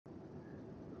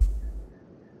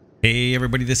Hey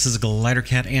everybody, this is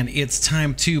Glidercat and it's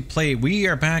time to play. We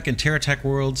are back in TerraTech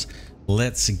Worlds.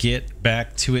 Let's get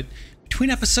back to it.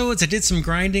 Between episodes I did some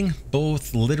grinding,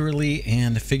 both literally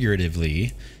and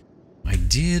figuratively. I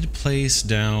did place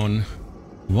down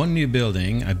one new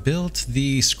building. I built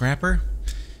the scrapper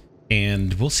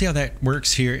and we'll see how that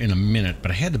works here in a minute, but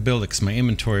I had to build it because my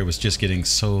inventory was just getting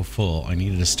so full. I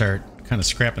needed to start kind of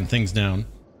scrapping things down.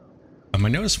 I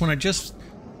noticed when I just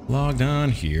logged on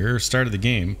here, started the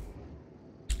game,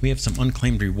 we have some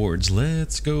unclaimed rewards.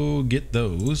 Let's go get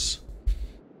those.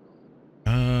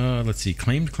 Let's see.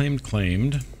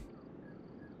 Claimed.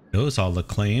 Those all look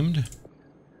claimed.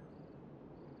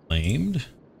 Claimed.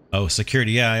 Oh,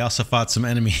 security. Yeah, I also fought some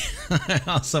enemy. I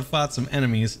also fought some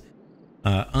enemies.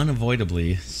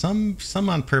 Unavoidably. Some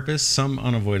on purpose, some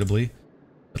unavoidably.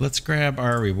 But let's grab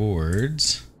our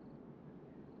rewards.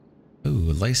 Ooh,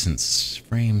 license.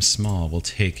 Frame small. We'll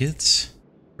take it.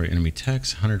 For enemy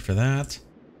text. 100 for that.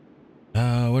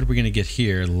 What are we going to get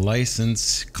here?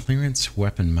 License, clearance,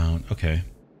 weapon mount. Okay.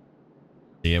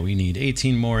 Yeah, we need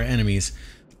 18 more enemies.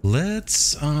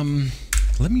 Let's,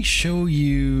 let me show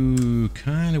you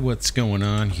kind of what's going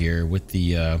on here with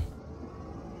the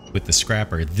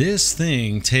scrapper. This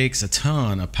thing takes a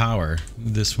ton of power.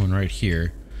 This one right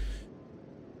here.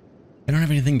 I don't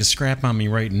have anything to scrap on me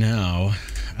right now,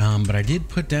 but I did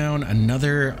put down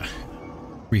another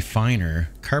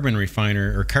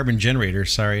carbon generator,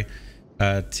 sorry,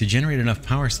 to generate enough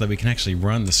power so that we can actually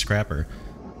run the scrapper.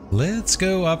 Let's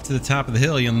go up to the top of the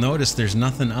hill. You'll notice there's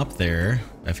nothing up there.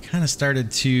 I've kind of started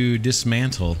to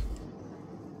dismantle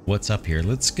what's up here.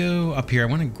 Let's go up here. I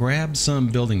want to grab some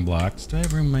building blocks. Do I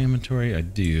have room in my inventory? I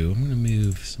do. I'm going to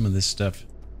move some of this stuff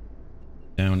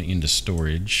down into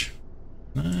storage.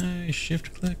 Nice.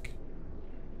 Shift click.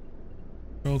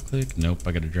 Control click. Nope,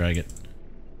 I got to drag it.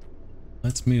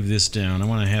 Let's move this down. I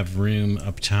want to have room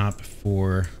up top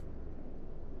for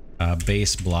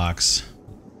base blocks.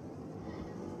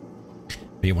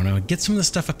 But you want to get some of the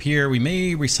stuff up here. We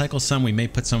may recycle some. We may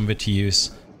put some of it to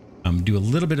use. Do a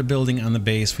little bit of building on the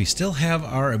base. We still have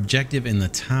our objective in the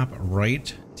top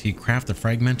right to craft the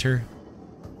fragmenter.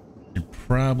 Should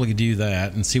probably do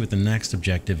that and see what the next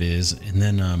objective is. And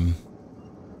then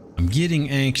I'm getting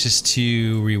anxious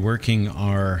to reworking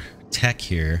our tech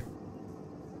here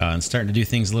and starting to do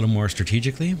things a little more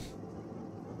strategically.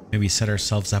 Maybe set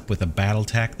ourselves up with a battle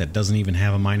tech that doesn't even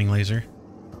have a mining laser.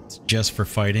 It's just for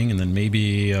fighting, and then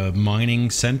maybe a mining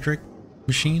centric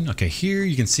machine. Okay, here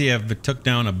you can see I've took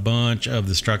down a bunch of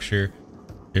the structure.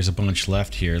 There's a bunch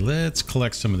left here. Let's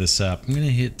collect some of this up. I'm gonna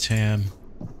hit tab,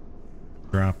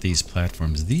 drop these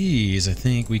platforms. These I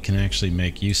think we can actually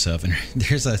make use of. And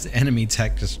there's an enemy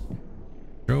tech just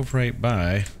drove right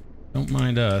by. Don't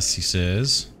mind us, he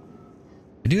says.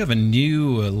 I do have a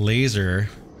new laser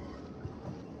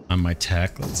on my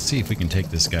tech. Let's see if we can take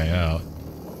this guy out.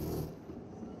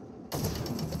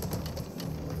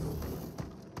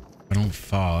 I don't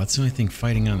fall. That's the only thing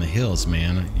fighting on the hills,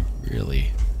 man. You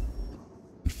really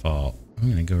don't fall. I'm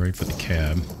gonna go right for the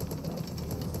cab.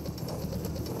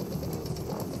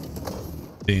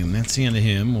 Boom, that's the end of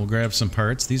him. We'll grab some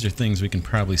parts. These are things we can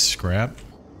probably scrap.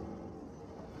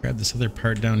 Grab this other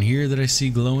part down here that I see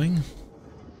glowing.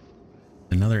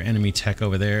 Another enemy tech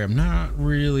over there. I'm not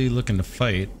really looking to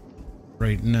fight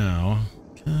right now.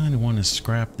 Kind of want to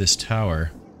scrap this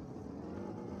tower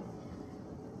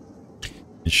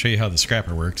and show you how the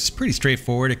scrapper works. It's pretty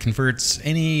straightforward. It converts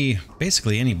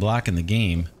basically any block in the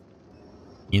game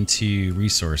into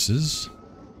resources.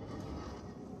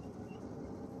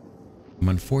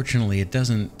 Unfortunately, it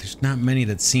doesn't. There's not many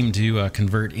that seem to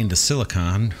convert into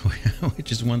silicon,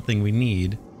 which is one thing we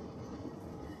need.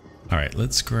 All right,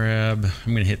 let's grab.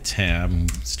 I'm gonna hit tab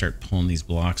and start pulling these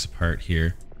blocks apart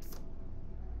here.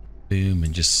 Boom,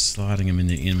 and just slotting them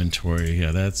into inventory.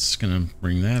 Yeah, that's gonna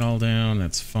bring that all down.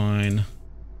 That's fine.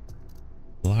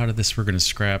 A lot of this we're gonna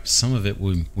scrap. Some of it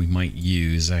we might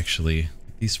use, actually.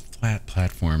 These flat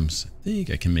platforms, I think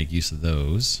I can make use of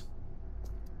those.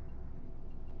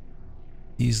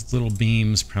 These little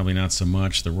beams, probably not so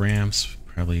much. The ramps,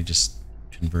 probably just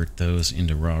convert those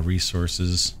into raw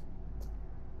resources.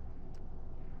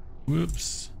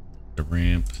 Whoops. The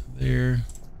ramp there.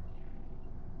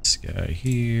 This guy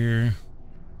here.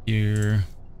 Here.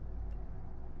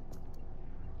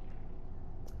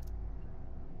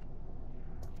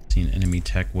 See an enemy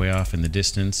tech way off in the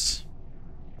distance.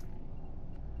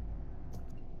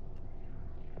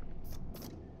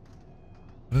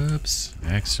 Whoops. I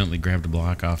accidentally grabbed a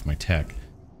block off my tech.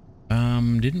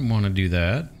 Didn't want to do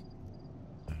that.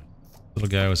 Little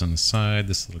guy was on the side.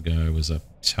 This little guy was up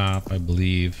top, I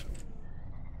believe.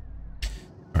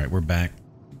 All right, we're back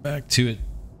to it.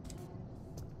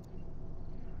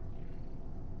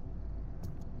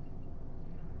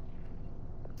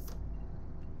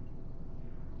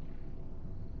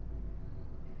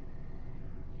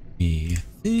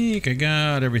 think I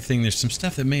got everything. There's some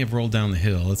stuff that may have rolled down the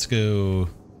hill. Let's go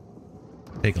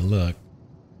take a look.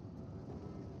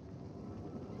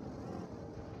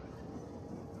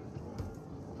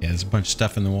 Yeah, there's a bunch of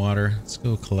stuff in the water. Let's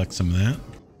go collect some of that.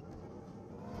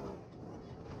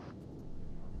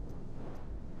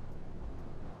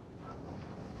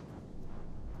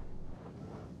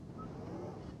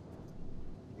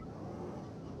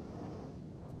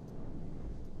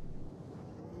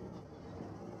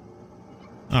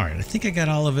 All right, I think I got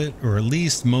all of it, or at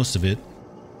least most of it.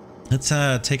 Let's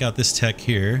take out this tech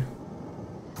here.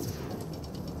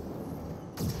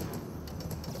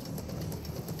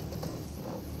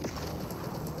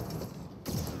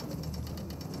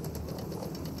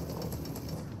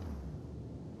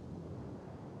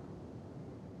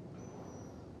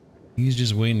 He's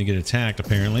just waiting to get attacked,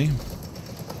 apparently.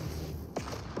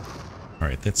 All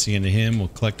right, that's the end of him. We'll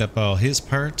collect up all his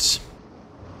parts.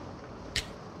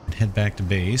 Head back to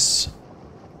base.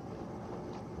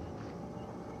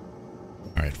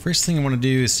 Alright, first thing I want to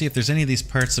do is see if there's any of these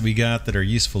parts that we got that are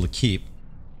useful to keep.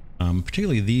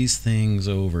 Particularly these things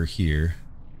over here.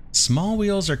 Small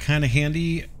wheels are kind of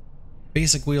handy.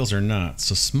 Basic wheels are not.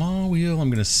 So small wheel I'm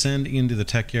going to send into the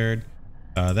tech yard.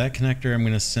 That connector I'm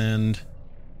going to send.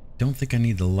 Don't think I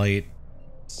need the light.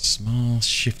 Small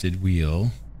shifted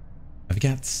wheel. I've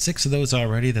got 6 of those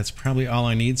already. That's probably all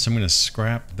I need. So I'm going to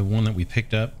scrap the one that we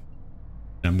picked up.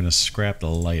 I'm going to scrap the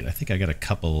light. I think I got a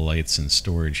couple of lights in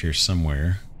storage here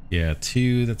somewhere. Yeah,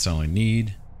 2. That's all I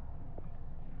need.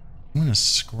 I'm going to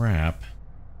scrap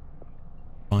a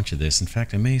bunch of this. In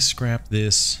fact, I may scrap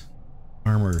this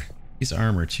armor, piece of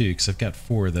armor too, because I've got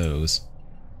 4 of those.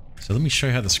 So let me show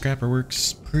you how the scrapper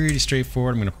works. Pretty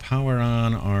straightforward. I'm going to power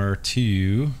on our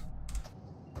 2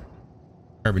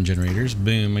 carbon generators.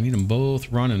 Boom. I need them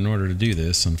both running in order to do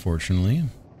this, unfortunately.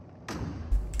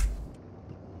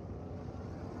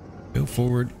 Go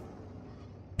forward.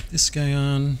 This guy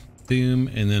on. Boom.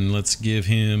 And then let's give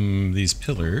him these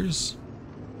pillars.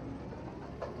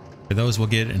 For those, we'll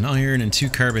get an iron and 2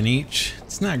 carbon each.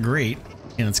 It's not great,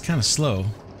 and it's kind of slow,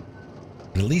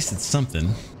 but at least it's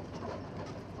something.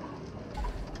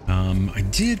 I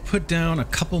did put down a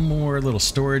couple more little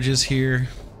storages here.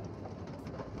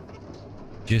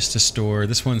 Just to store.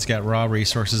 This one's got raw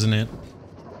resources in it.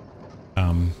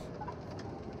 In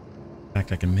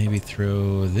fact, I can maybe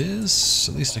throw this,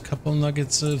 at least a couple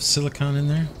nuggets of silicon in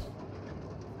there.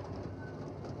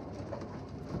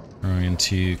 Trying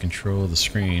to control the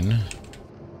screen.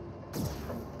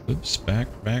 Oops, back.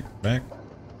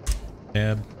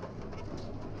 Tab.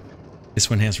 This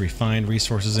one has refined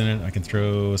resources in it. I can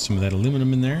throw some of that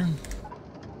aluminum in there.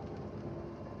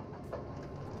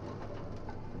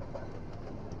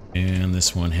 And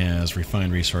this one has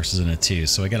refined resources in it too.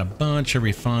 So I got a bunch of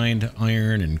refined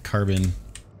iron and carbon.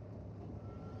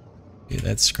 Okay,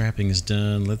 that scrapping is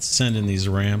done. Let's send in these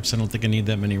ramps. I don't think I need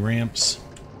that many ramps.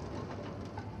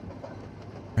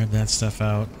 Grab that stuff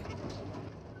out.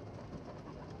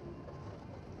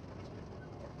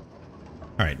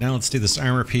 Alright, now let's do this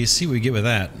armor piece, see what we get with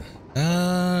that.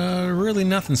 Really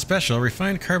nothing special.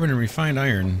 Refined carbon and refined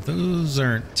iron. Those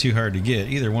aren't too hard to get,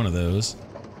 either one of those.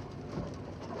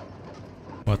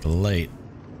 What the light?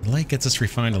 The light gets us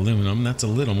refined aluminum. That's a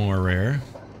little more rare.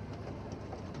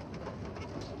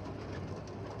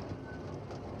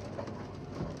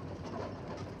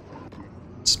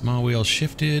 Small wheel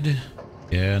shifted.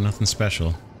 Yeah, nothing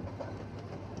special.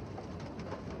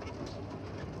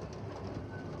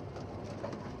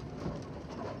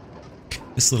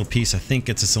 This little piece, I think,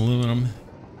 gets us aluminum.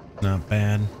 Not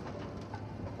bad.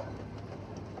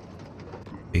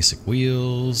 Basic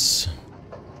wheels.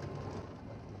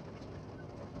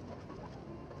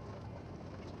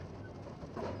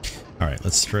 Alright,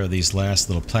 let's throw these last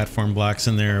little platform blocks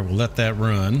in there. We'll let that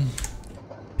run.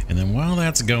 And then while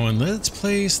that's going, let's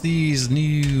place these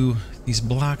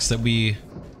blocks that we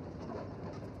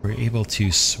were able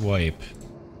to swipe.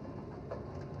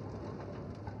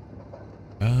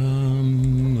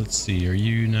 Let's see, are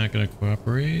you not going to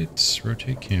cooperate?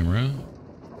 Rotate camera.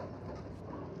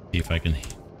 See if I can...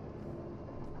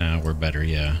 Nah, we're better,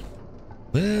 yeah.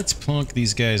 Let's plunk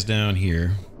these guys down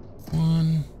here.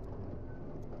 1...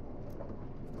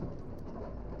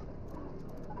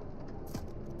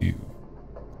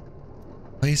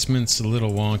 Placement's a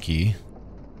little wonky.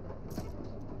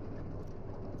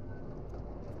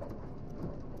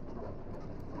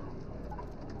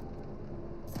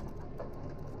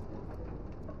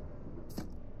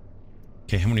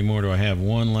 Okay, how many more do I have?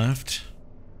 1 left.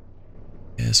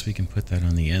 Yes, we can put that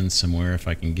on the end somewhere if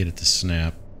I can get it to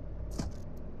snap.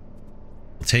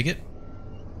 We'll take it.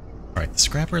 Alright, the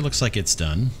scrapper looks like it's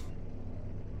done.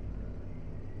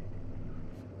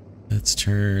 Let's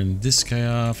turn this guy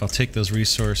off. I'll take those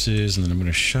resources and then I'm going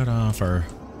to shut off our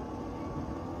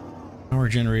power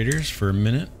generators for a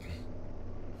minute.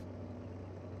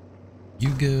 You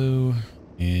go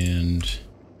and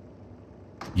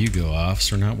you go off,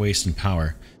 so we're not wasting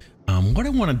power. What I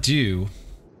want to do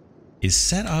is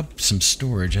set up some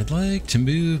storage. I'd like to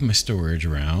move my storage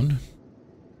around.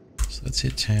 So let's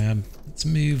hit tab. Let's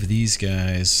move these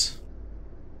guys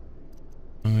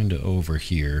on to over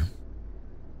here.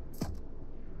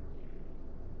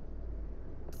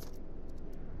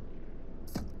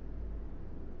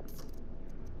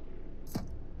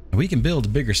 We can build a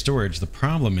bigger storage. The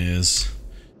problem is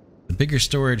the bigger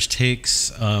storage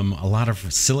takes a lot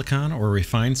of silicon or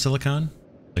refined silicon.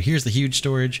 So here's the huge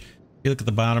storage. If you look at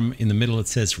the bottom in the middle, it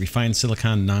says refined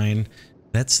silicon 9.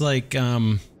 That's like,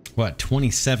 what,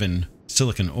 27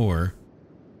 silicon ore.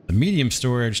 The medium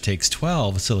storage takes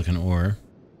 12 silicon ore.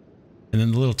 And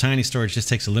then the little tiny storage just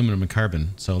takes aluminum and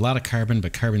carbon. So a lot of carbon,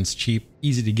 but carbon's cheap,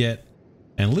 easy to get.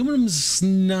 And aluminum's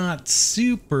not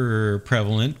super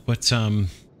prevalent, but a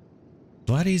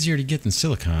lot easier to get than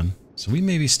silicon. So we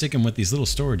may be sticking with these little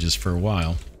storages for a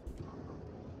while.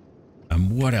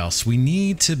 What else? We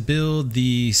need to build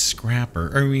the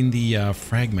scrapper, or I mean the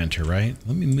fragmenter, right?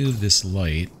 Let me move this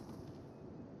light.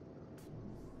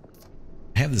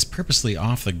 I have this purposely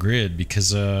off the grid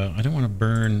because I don't want to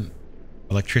burn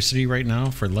electricity right now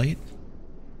for light.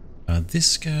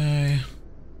 This guy,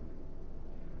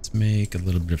 let's make a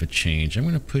little bit of a change. I'm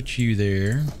going to put you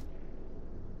there.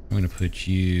 I'm going to put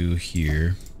you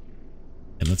here.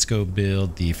 And let's go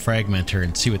build the fragmenter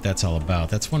and see what that's all about.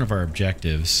 That's one of our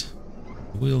objectives.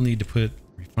 We'll need to put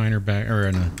refiner back, or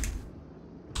a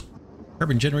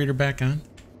carbon generator back on.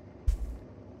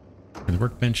 Turn the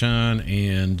workbench on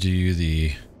and do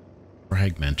the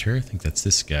fragmenter. I think that's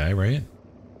this guy, right?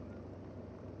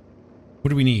 What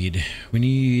do we need? We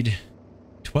need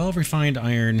 12 refined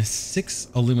iron, 6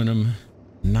 aluminum,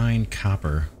 9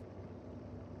 copper.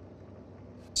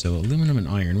 So aluminum and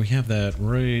iron, we have that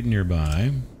right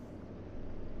nearby.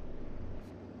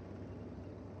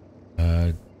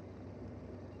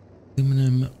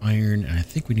 Aluminum, iron, and I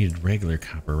think we needed regular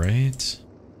copper, right?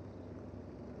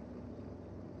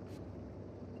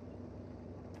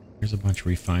 Here's a bunch of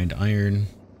refined iron.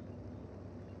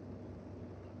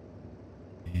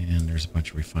 And there's a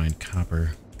bunch of refined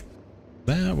copper.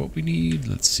 That what we need?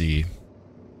 Let's see.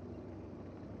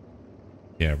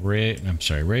 Yeah, I'm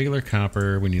sorry, regular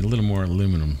copper. We need a little more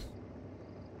aluminum.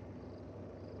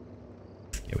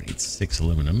 Yeah, we need 6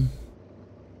 aluminum.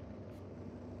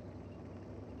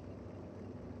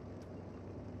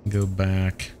 Go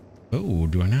back. Oh,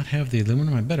 do I not have the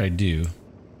aluminum? I bet I do.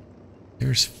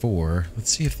 There's 4. Let's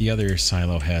see if the other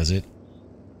silo has it.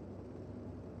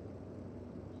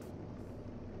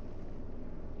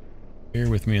 Bear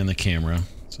with me on the camera.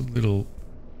 It's a little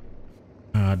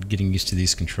odd getting used to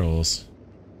these controls.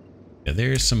 Yeah,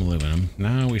 there's some aluminum.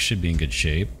 Now we should be in good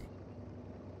shape.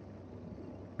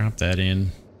 Drop that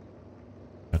in.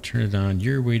 I'll turn it on.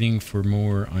 You're waiting for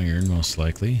more iron, most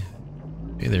likely.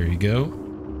 Okay, there you go.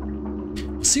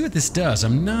 We'll see what this does.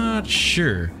 I'm not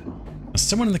sure.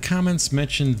 Someone in the comments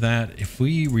mentioned that if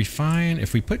we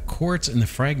put quartz in the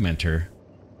fragmenter,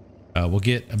 we'll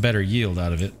get a better yield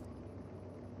out of it.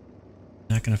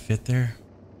 Not gonna fit there?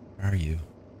 Where are you?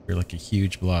 You're like a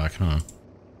huge block, huh?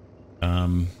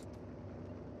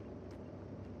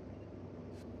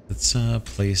 Let's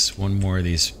place one more of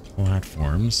these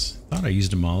platforms. Thought I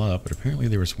used them all up, but apparently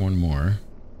there was one more.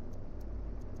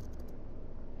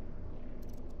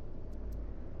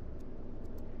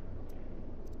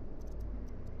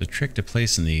 The trick to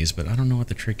placing these, but I don't know what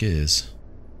the trick is.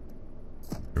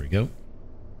 There we go.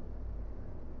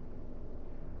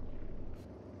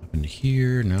 Up into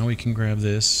here. Now we can grab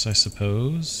this, I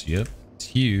suppose. Yep, it's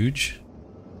huge.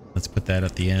 Let's put that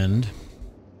at the end.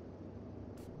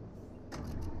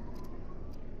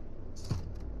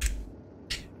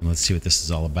 And let's see what this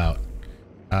is all about.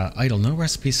 Idle, no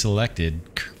recipe selected.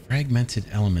 Fragmented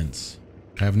elements.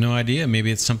 I have no idea.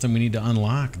 Maybe it's something we need to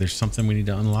unlock. There's something we need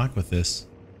to unlock with this.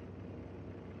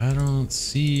 I don't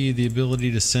see the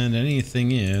ability to send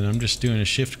anything in. I'm just doing a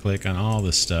shift click on all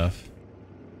this stuff.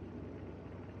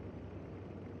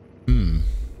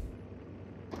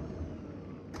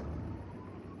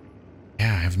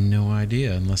 Yeah, I have no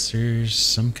idea unless there's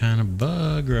some kind of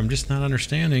bug or I'm just not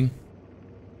understanding.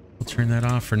 We'll turn that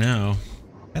off for now.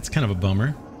 That's kind of a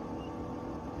bummer.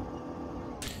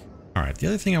 All right, the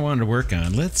other thing I wanted to work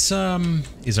on,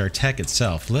 is our tech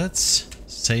itself. Let's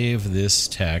save this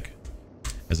tech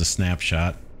as a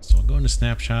snapshot. So I'll go into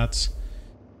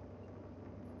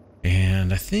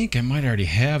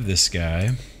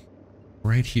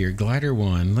right here, glider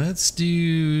 1. Let's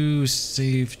do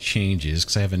save changes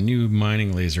because I have a new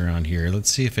mining laser on here.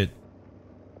 Let's see if it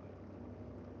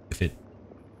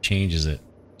changes it.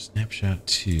 Snapshot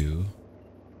 2.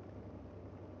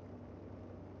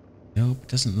 Nope, it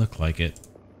doesn't look like it.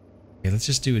 Okay, let's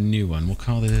just do a new one. We'll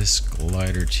call this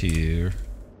glider 2.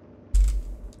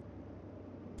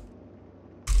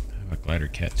 How about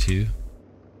Glidercat 2?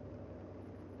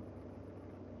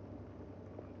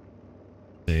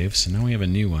 Save. So now we have a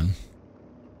new one.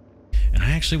 And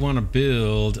I actually want to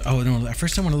build... Oh, no.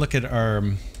 First I want to look at our...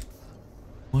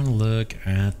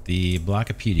 the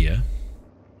Blockopedia.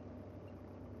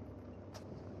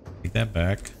 Take that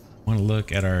back. I want to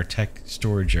look at our tech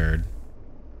storage yard.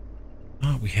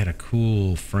 Oh, we had a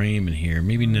cool frame in here.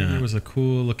 Maybe not. There was a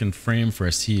cool looking frame for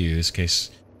us to use. Okay,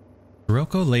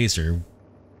 Scirocco laser.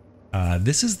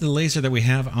 This is the laser that we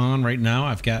have on right now.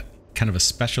 I've got kind of a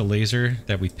special laser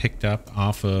that we picked up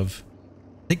off of...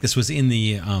 I think this was in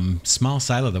the small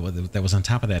silo that was on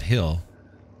top of that hill.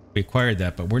 We acquired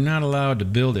that, but we're not allowed to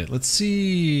build it. Let's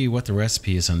see what the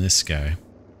recipe is on this guy.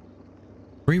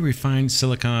 3 refined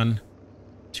silicon,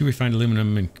 2 refined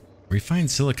aluminum, and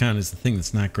refined silicon is the thing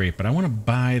that's not great, but I want to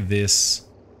buy this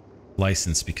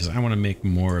license because I want to make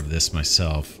more of this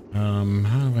myself. How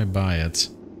do I buy it?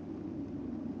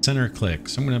 Center click.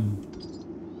 So I'm going to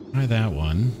buy that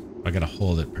one. I got to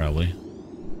hold it probably.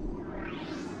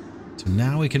 So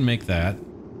now we can make that.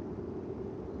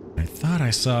 I thought I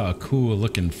saw a cool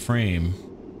looking frame.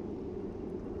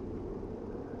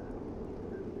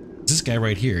 This guy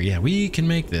right here. Yeah, we can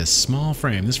make this small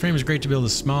frame. This frame is great to build a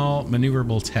small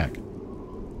maneuverable tech.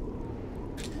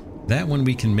 That one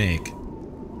we can make.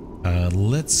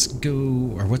 Let's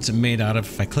go, or what's it made out of?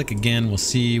 If I click again, we'll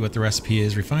see what the recipe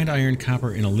is. Refined iron,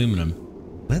 copper, and aluminum.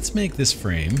 Let's make this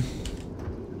frame.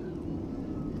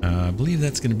 I believe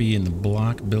that's going to be in the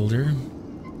block builder.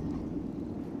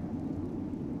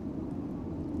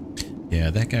 Yeah,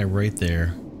 that guy right there.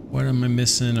 What am I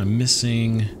missing? I'm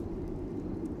missing...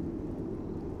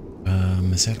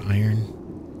 is that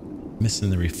iron? Missing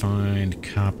the refined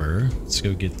copper. Let's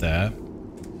go get that.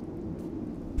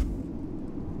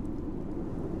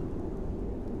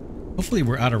 Hopefully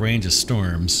we're out of range of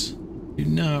storms. Do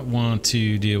not want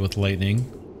to deal with lightning.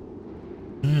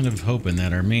 Kind of hoping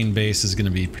that our main base is going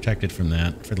to be protected from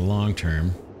that for the long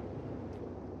term.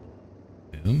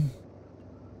 Boom.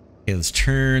 Okay, let's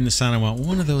turn this on. I want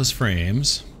one of those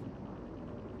frames.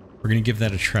 We're going to give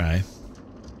that a try.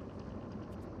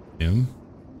 Boom.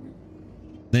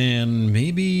 Then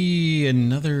maybe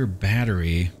another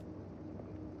battery.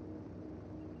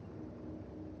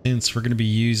 Since we're going to be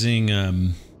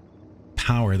using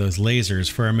power, those lasers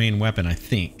for our main weapon, I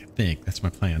think that's my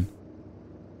plan.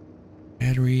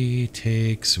 Battery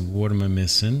takes, what am I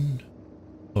missing?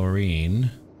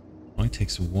 Chlorine. Only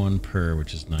takes 1 per,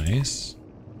 which is nice.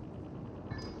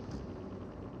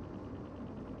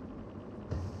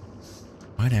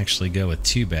 Might actually go with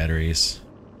 2 batteries.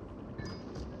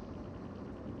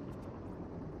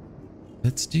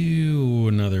 Let's do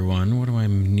another one. What do I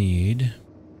need?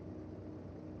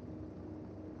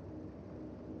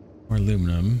 More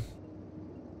aluminum.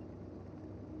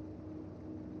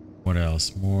 What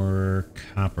else? More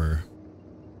copper.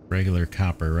 Regular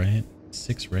copper, right?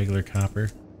 6 regular copper.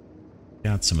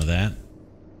 Got some of that.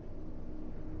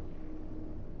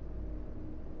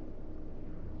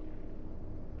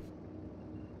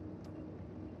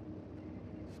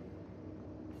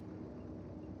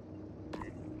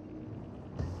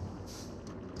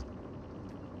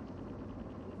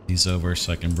 These over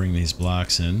so I can bring these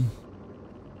blocks in.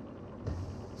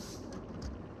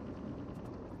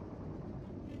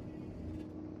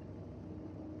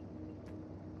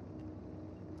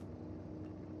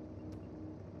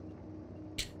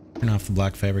 Turn off the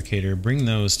block fabricator, bring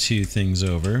those 2 things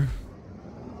over.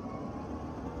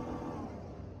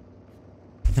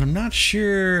 And then I'm not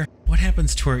sure what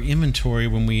happens to our inventory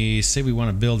when we say we want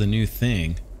to build a new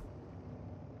thing.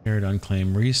 Carrot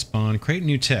unclaim, respawn, create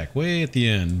new tech, way at the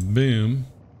end. Boom.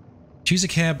 Choose a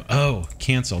cab. Oh,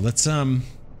 cancel. Let's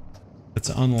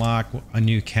unlock a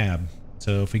new cab.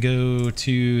 So if we go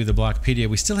to the Blockopedia,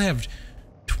 we still have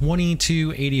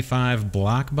 2285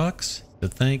 block bucks. So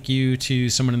thank you to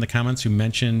someone in the comments who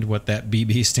mentioned what that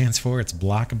BB stands for. It's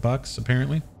block bucks,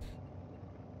 apparently.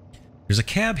 There's a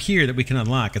cab here that we can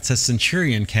unlock. It says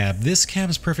Centurion cab. This cab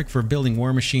is perfect for building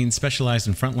war machines specialized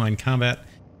in frontline combat.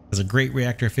 Has a great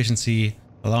reactor efficiency,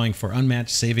 allowing for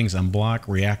unmatched savings on block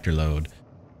reactor load.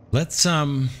 Let's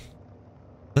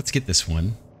get this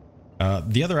one.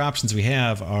 The other options we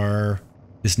have are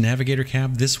this navigator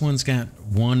cab. This one's got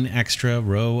 1 extra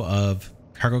row of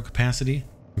cargo capacity.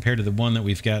 compared to the one that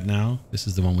we've got now. This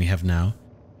is the one we have now.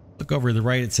 Look over to the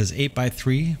right, it says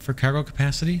 8x3 for cargo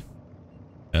capacity.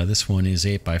 This one is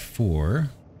 8x4.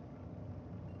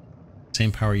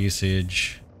 Same power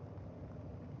usage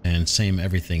and same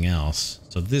everything else.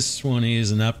 So this one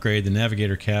is an upgrade, the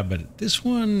navigator cab, but this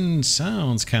one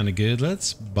sounds kind of good.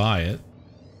 Let's buy it.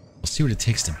 We'll see what it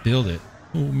takes to build it.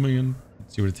 Oh man,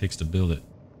 let's see what it takes to build it.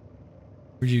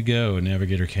 Where'd you go,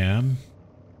 navigator cab?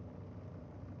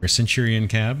 Or centurion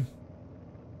cab?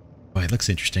 Oh, it looks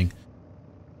interesting.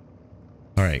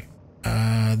 All right,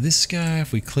 this guy,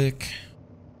 if we click,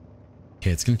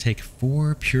 okay, it's gonna take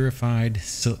 4 purified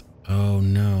oh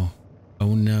no.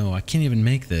 Oh no, I can't even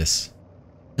make this.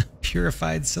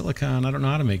 Purified silicon. I don't know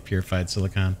how to make purified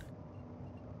silicon.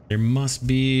 There must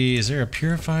be, is there a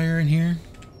purifier in here?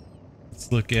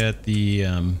 Let's look at the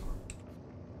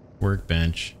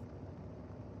workbench.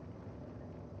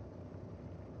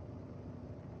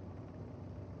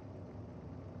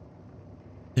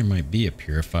 There might be a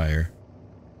purifier.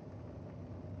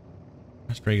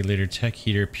 Rust regulator, tech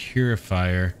heater,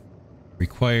 purifier.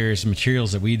 Requires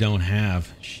materials that we don't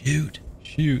have. Shoot.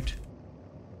 So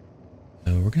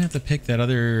we're gonna have to pick that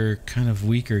other kind of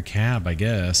weaker cab, I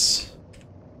guess.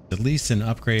 At least an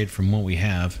upgrade from what we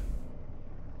have.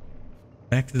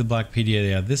 Back to the Blockpedia.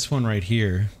 Yeah, this one right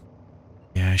here.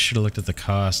 Yeah, I should have looked at the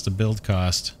cost, the build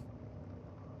cost.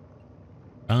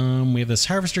 We have this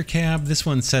harvester cab. This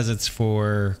one says it's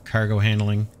for cargo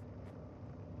handling.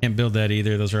 Can't build that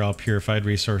either. Those are all purified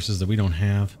resources that we don't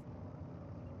have.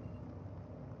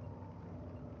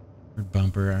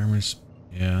 Bumper, armors.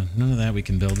 Yeah, none of that we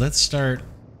can build. Let's start.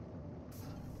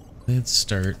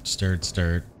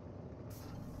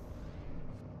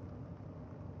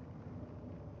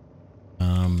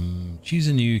 Choose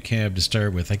a new cab to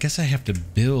start with. I guess I have to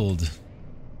build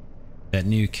that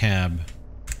new cab.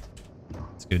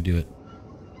 Let's go do it.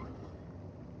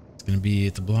 It's going to be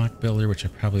at the block builder, which I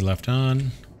probably left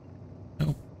on.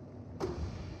 Nope.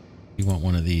 You want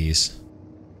one of these.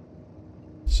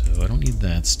 So I don't need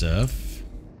that stuff.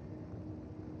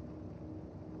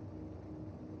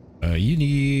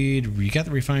 You got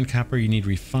the refined copper, you need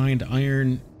refined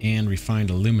iron and refined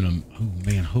aluminum. Oh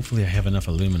man, hopefully I have enough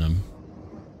aluminum.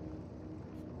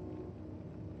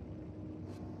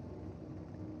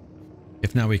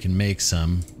 If not, we can make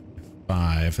some.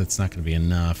 5, that's not going to be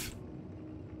enough.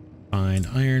 Refined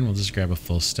iron, we'll just grab a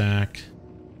full stack.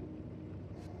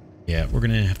 Yeah, we're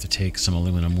going to have to take some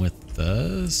aluminum with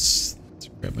us. Let's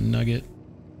grab a nugget.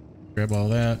 Grab all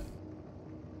that.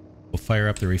 We'll fire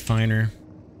up the refiner.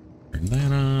 Turn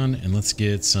that on, and let's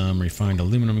get some refined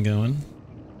aluminum going.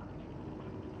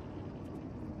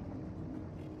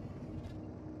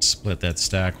 Split that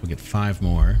stack, we'll get 5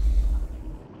 more.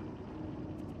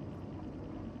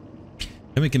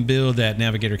 Then we can build that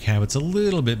navigator cab. It's a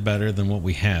little bit better than what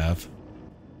we have.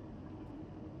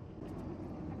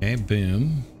 Okay,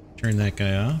 boom. Turn that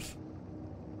guy off.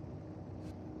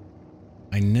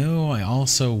 I know I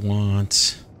also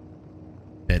want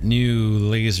that new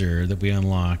laser that we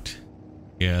unlocked.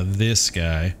 Yeah, this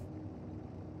guy.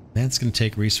 That's going to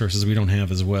take resources we don't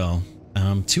have as well.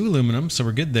 2 aluminum, so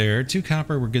we're good there. 2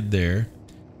 copper, we're good there.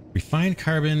 Refined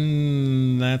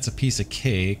carbon, that's a piece of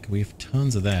cake. We have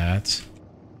tons of that.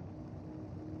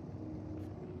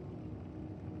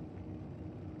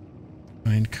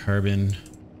 Refined carbon.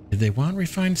 Did they want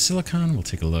refined silicon? We'll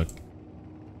take a look.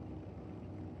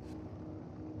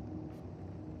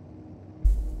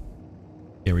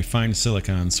 Yeah, refined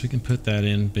silicon, so we can put that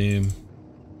in. Boom.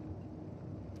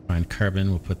 Refined carbon,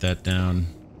 we'll put that down.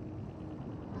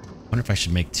 Wonder if I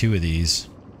should make 2 of these.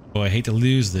 Oh, I hate to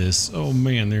lose this. Oh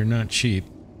man, they're not cheap.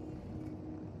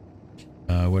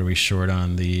 What are we short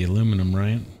on? The aluminum,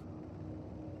 right?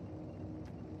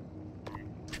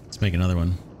 Let's make another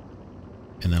one.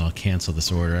 And then I'll cancel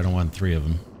this order. I don't want 3 of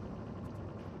them.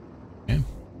 Okay.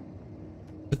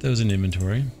 Put those in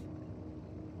inventory.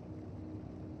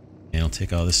 And I'll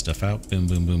take all this stuff out. Boom,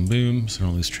 boom, boom, boom. So I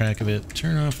don't lose track of it.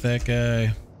 Turn off that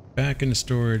guy. Back into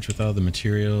storage with all the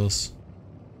materials.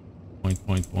 Boink,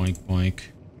 boink, boink, boink.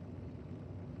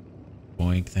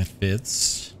 Boink, that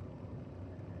fits.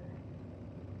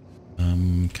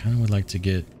 Kind of would like to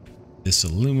get this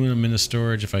aluminum into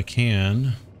storage if I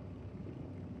can.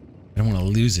 I don't want to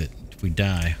lose it if we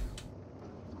die.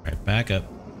 All right, back up.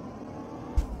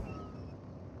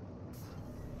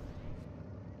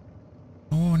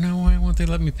 Oh no, why won't they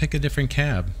let me pick a different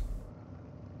cab?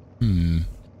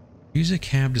 Use a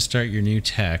cab to start your new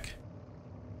tech.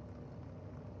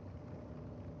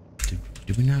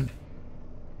 Did we not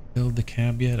build the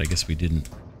cab yet? I guess we didn't.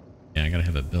 Yeah, I gotta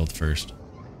have it built first.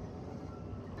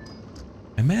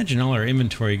 I imagine all our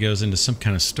inventory goes into some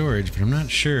kind of storage, but I'm not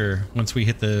sure. Once we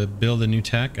hit the build a new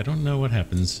tech, I don't know what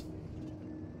happens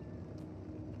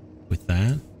with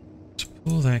that. Let's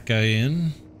pull that guy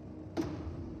in.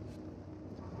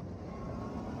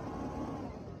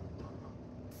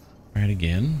 Try it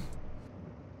again.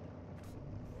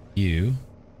 You.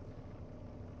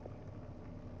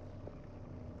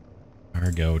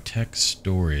 Cargo, tech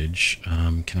storage.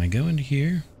 Can I go into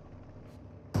here?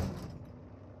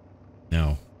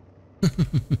 No.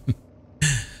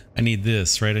 I need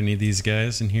this, right? I need these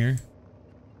guys in here.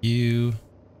 You.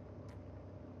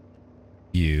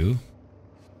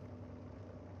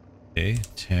 Okay,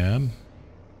 tab.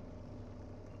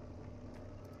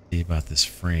 See about this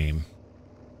frame.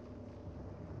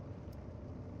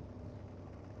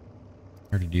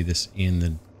 Hard to do this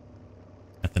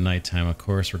at the nighttime, of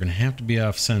course. We're going to have to be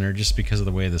off center just because of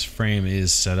the way this frame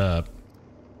is set up.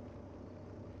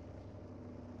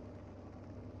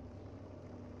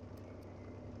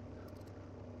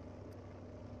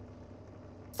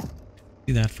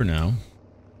 Do that for now.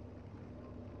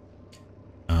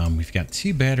 We've got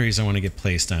 2 batteries I want to get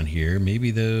placed on here. Maybe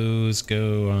those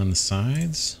go on the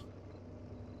sides.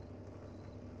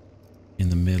 In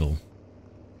the middle.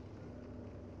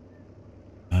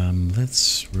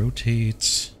 Let's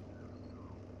rotate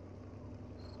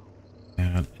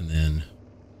that and then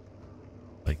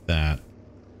like that.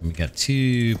 And we got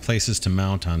 2 places to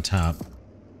mount on top.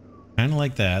 Kind of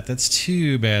like that. That's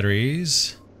 2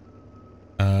 batteries.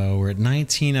 We're at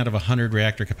 19 out of 100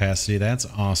 reactor capacity. That's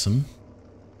awesome.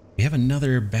 We have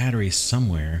another battery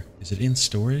somewhere. Is it in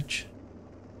storage?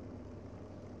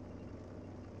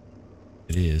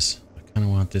 It is. I kind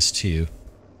of want this too.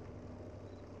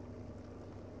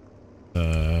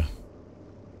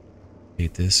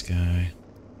 Hate this guy.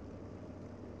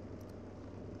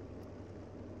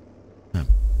 Not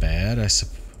bad, I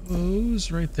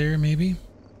suppose. Right there, maybe.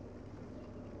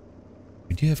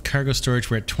 We do have cargo storage.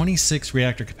 We're at 26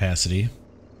 reactor capacity.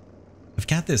 I've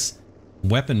got this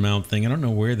weapon mount thing. I don't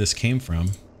know where this came from.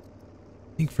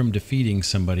 I think from defeating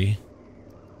somebody.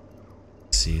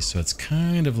 Let's see, so it's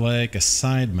kind of like a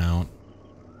side mount.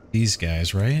 These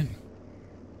guys, right?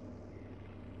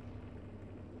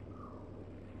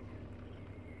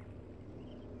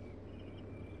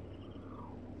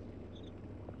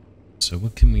 So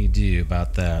what can we do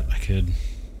about that? I could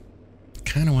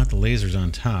kind of want the lasers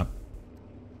on top.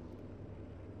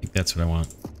 I think that's what I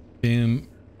want. Boom.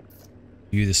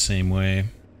 You the same way.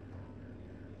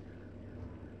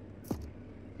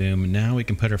 Boom. Now we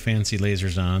can put our fancy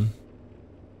lasers on.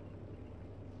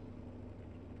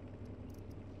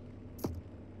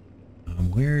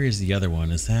 Where is the other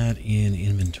one? Is that in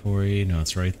inventory? No,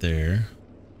 it's right there.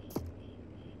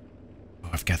 Oh,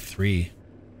 I've got 3.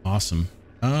 Awesome.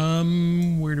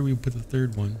 Where do we put the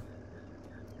third one?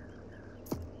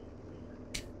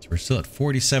 So we're still at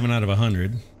 47 out of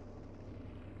 100.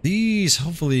 These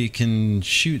hopefully can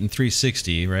shoot in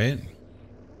 360, right?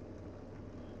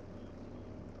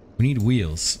 We need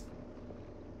wheels.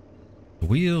 The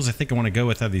wheels I think I want to go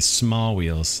with are these small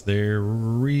wheels. They're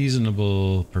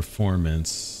reasonable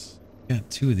performance. Got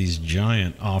 2 of these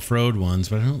giant off-road ones,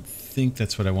 but I don't think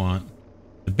that's what I want.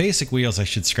 The basic wheels, I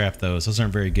should scrap those. Those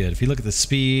aren't very good. If you look at the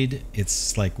speed,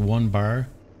 it's like 1 bar.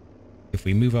 If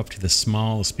we move up to the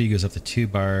small, the speed goes up to 2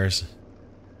 bars.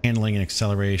 Handling and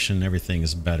acceleration, everything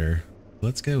is better.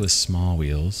 Let's go with small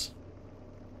wheels.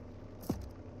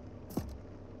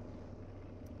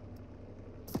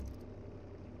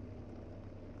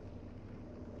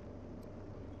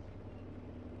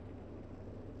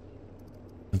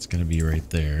 That's going to be right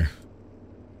there.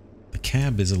 The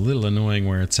cab is a little annoying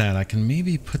where it's at. I can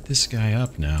maybe put this guy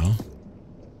up now.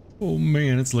 Oh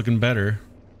man, it's looking better.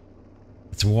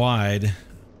 It's wide.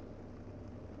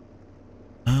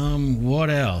 What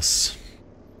else?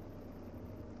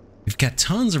 We've got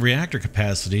tons of reactor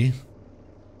capacity.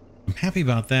 I'm happy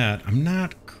about that. I'm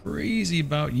not crazy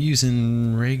about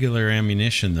using regular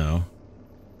ammunition though.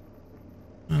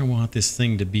 I don't want this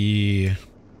thing to be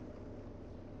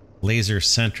laser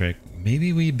centric.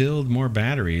 Maybe we build more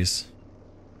batteries.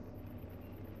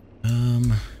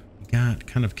 We got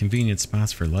kind of convenient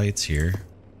spots for lights here.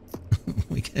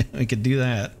 we could do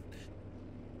that.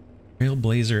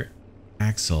 Trailblazer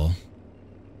axle.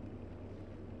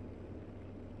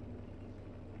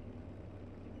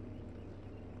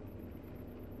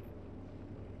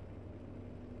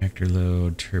 Reactor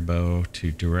load turbo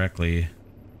to directly.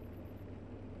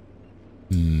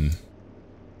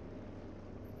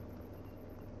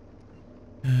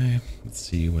 Let's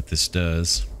see what this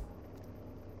does.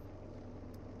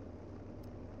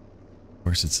 Of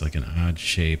course, it's like an odd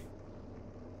shape.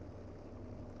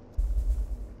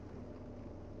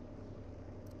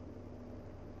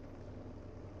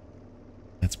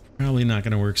 Probably not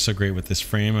going to work so great with this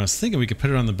frame. I was thinking we could put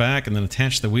it on the back and then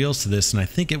attach the wheels to this, and I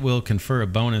think it will confer a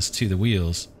bonus to the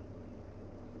wheels.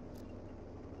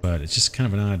 But it's just kind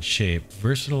of an odd shape.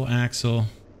 Versatile axle.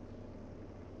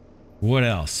 What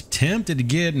else? Tempted to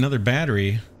get another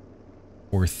battery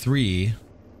or 3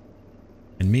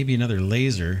 and maybe another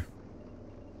laser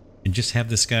and just have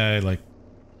this guy like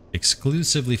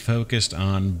exclusively focused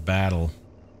on battle.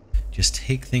 Just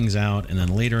take things out, and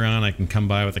then later on I can come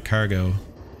by with a cargo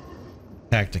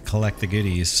pack to collect the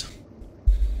goodies.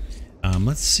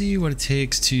 Let's see what it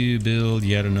takes to build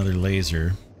yet another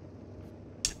laser.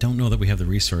 Don't know that we have the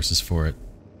resources for it.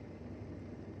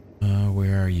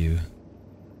 Where are you?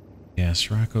 Yeah,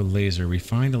 Scirocco laser.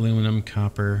 Refined aluminum,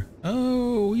 copper.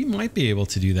 Oh, you might be able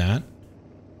to do that.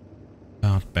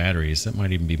 Batteries. That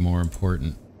might even be more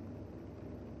important.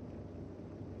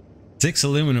 6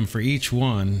 aluminum for each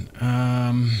one.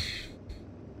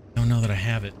 Don't know that I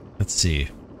have it. Let's see.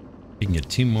 You can get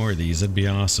 2 more of these. That'd be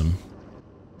awesome.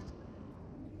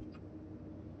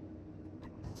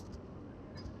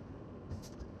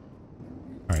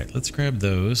 All right, let's grab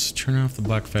those. Turn off the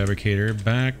block fabricator.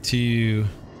 Back to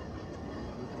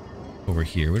over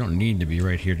here. We don't need to be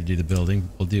right here to do the building.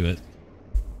 We'll do it.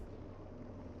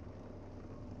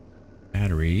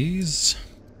 Batteries.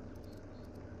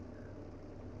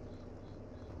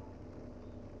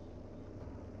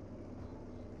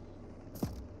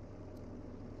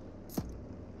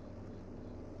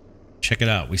 Check it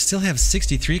out. We still have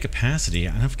 63 capacity.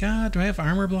 And I've got, do I have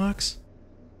armor blocks?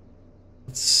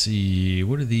 Let's see.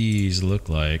 What do these look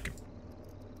like?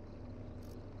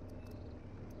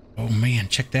 Oh man,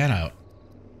 check that out.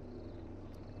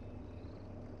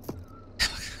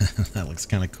 That looks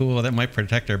kind of cool. That might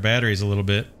protect our batteries a little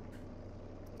bit.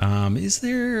 Is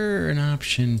there an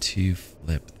option to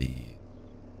flip these?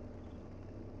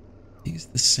 These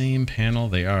the same panel?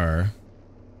 They are.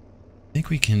 I think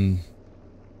we can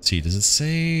see. Does it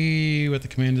say what the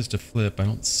command is to flip? I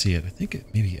don't see it. I think it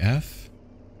maybe F.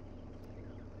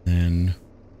 Then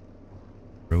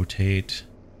rotate.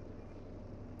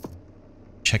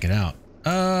 Check it out.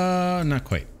 Not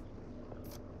quite.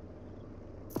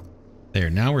 There,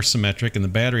 now we're symmetric and the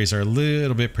batteries are a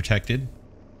little bit protected.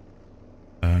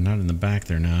 Not in the back,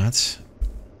 they're not.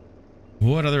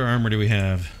 What other armor do we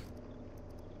have?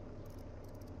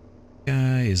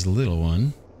 Guy is the little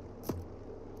one.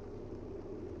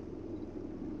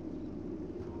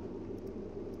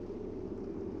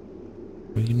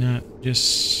 Will you not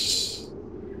just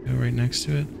go right next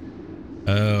to it?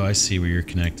 Oh, I see where you're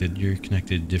connected. You're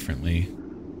connected differently.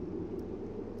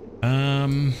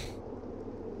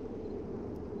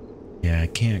 Yeah, I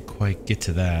can't quite get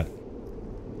to that.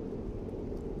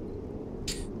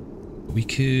 We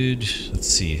could, let's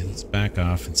see, let's back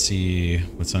off and see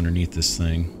what's underneath this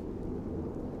thing.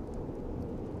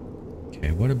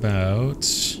 Okay, what about...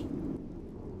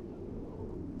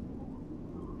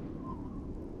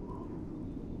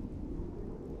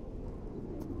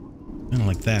 kind of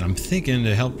like that. I'm thinking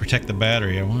to help protect the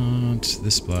battery, I want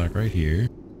this block right here.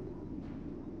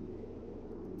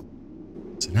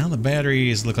 So now the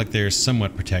batteries look like they're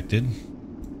somewhat protected.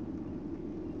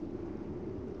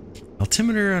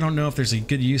 Altimeter, I don't know if there's a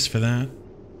good use for that.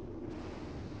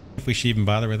 If we should even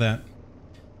bother with that.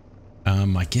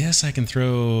 I guess I can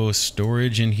throw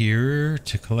storage in here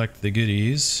to collect the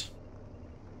goodies.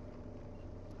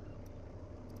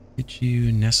 Get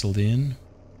you nestled in.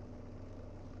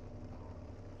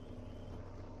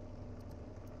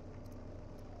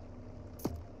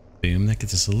 Boom, that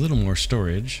gets us a little more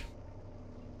storage.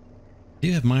 We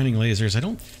do have mining lasers. I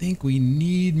don't think we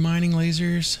need mining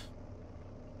lasers.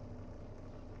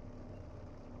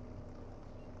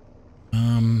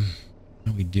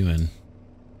 How are we doing?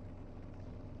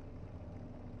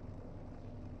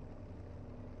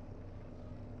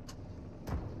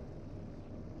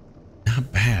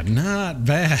 Not bad, not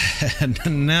bad,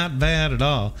 not bad at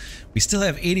all. We still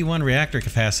have 81 reactor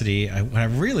capacity. What I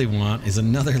really want is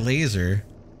another laser.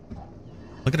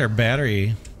 Look at our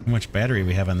battery, how much battery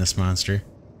we have on this monster.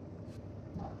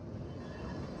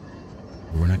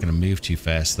 We're not going to move too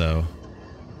fast though.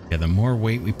 Yeah, the more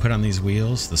weight we put on these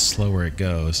wheels, the slower it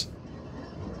goes.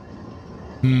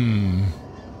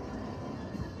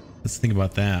 Let's think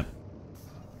about that.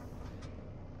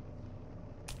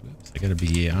 Oops, I gotta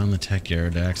be on the tech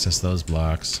yard to access those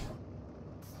blocks.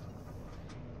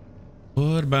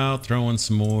 What about throwing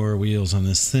some more wheels on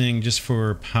this thing just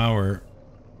for power?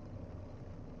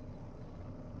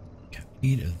 Got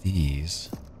 8 of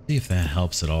these. See if that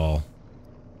helps at all.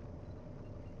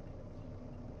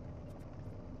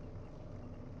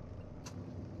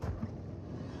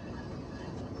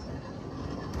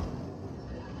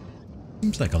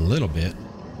 Seems like a little bit.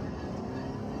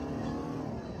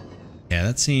 Yeah,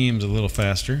 that seems a little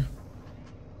faster.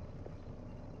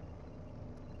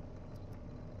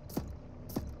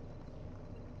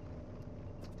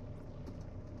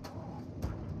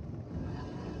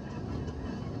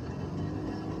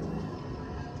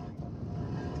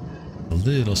 A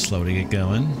little slow to get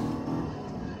going.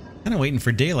 Kind of waiting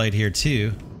for daylight here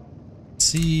too. Let's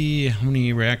see how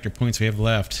many reactor points we have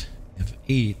left. We have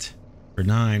 8 or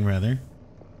 9 rather.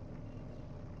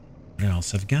 What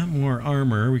else? I've got more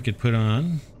armor we could put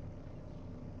on.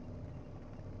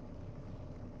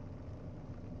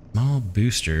 Small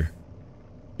booster.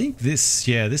 I think this,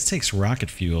 yeah, this takes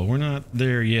rocket fuel. We're not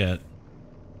there yet.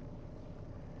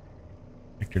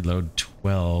 Reactor load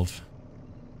 12.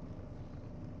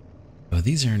 Oh,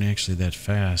 these aren't actually that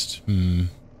fast.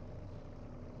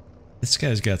 This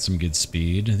guy's got some good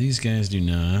speed. These guys do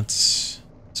not. This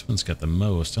one's got the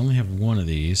most. I only have one of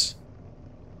these.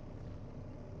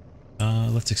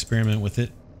 Let's experiment with it.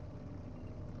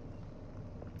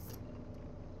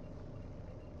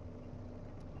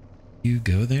 You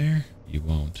go there? You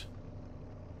won't.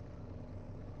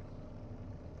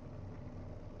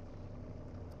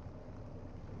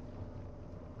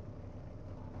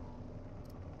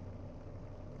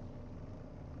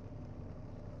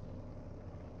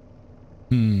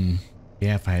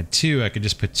 Yeah, if I had 2, I could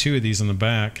just put 2 of these on the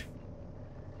back.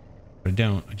 But I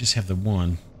don't. I just have the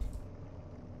 1.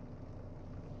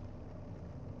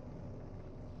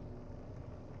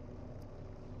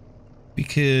 We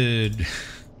could...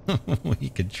 we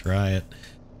could try it.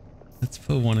 Let's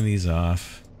put one of these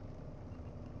off.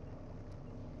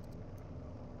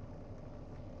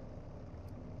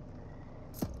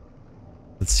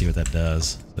 Let's see what that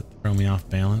does. Does that throw me off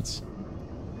balance?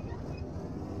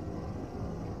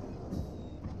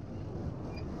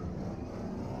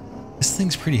 This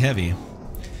thing's pretty heavy.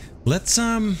 Let's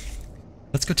go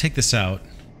take this out.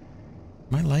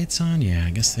 My lights on? Yeah,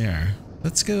 I guess they are.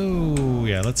 Let's go.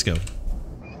 Yeah, let's go.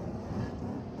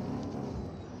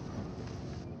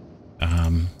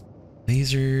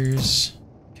 Lasers.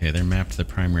 Okay, they're mapped to the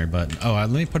primary button. Oh, let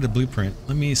me put a blueprint.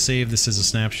 Let me save this as a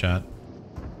snapshot.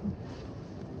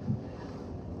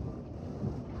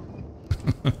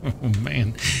 Oh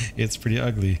man, it's pretty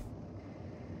ugly.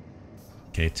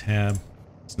 Okay, tab,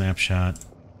 snapshot,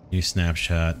 new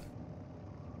snapshot.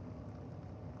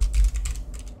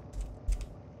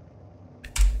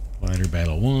 Glider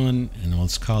battle 1, and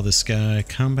let's call this guy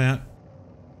combat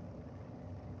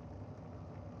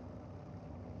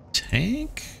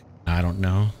tank. I don't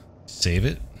know. Save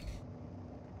it.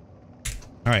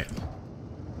 All right.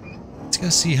 Let's go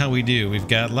see how we do. We've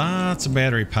got lots of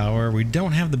battery power. We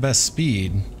don't have the best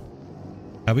speed.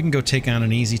 We can go take on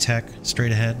an easy tech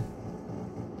straight ahead.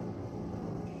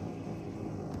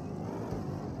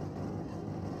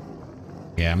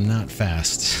 Yeah, I'm not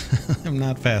fast. I'm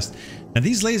not fast. Now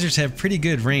these lasers have pretty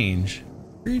good range.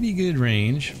 Pretty good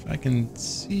range. If I can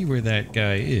see where that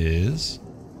guy is.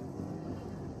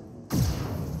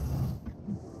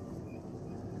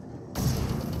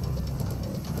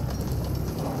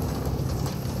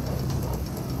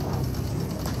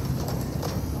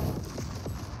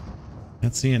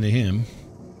 That's the end of him.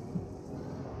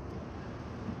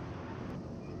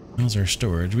 How's our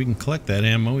storage? We can collect that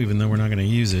ammo even though we're not going to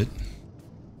use it.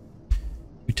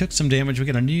 We took some damage. We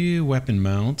got a new weapon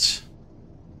mount.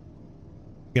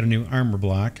 We got a new armor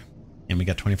block. And we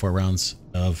got 24 rounds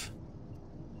of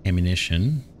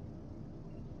ammunition.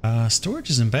 Storage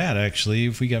isn't bad actually.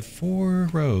 If we got 4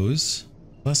 rows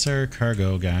plus our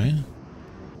cargo guy.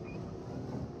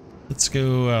 Let's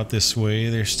go out this way.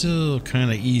 They're still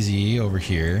kind of easy over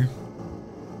here.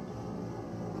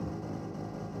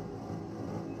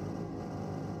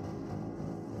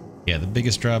 Yeah, the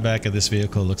biggest drawback of this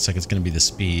vehicle looks like it's going to be the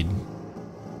speed.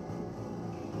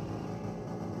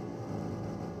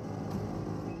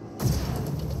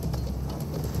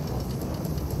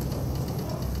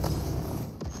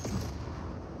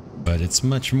 But it's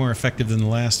much more effective than the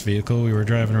last vehicle we were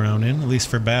driving around in, at least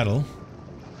for battle.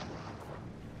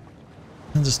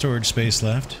 Tons of storage space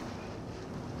left.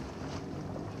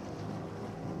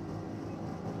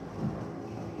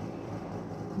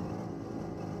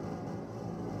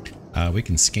 We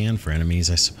can scan for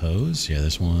enemies, I suppose. Yeah,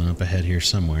 there's one up ahead here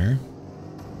somewhere.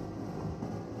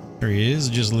 There he is,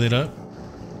 just lit up.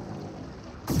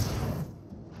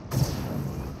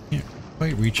 Can't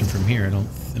quite reach him from here.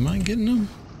 Am I getting him?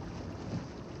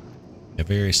 Yeah,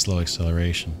 very slow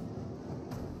acceleration.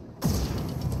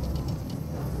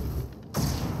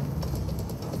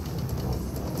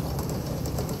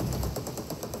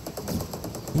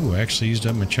 Ooh, I actually used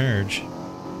up my charge.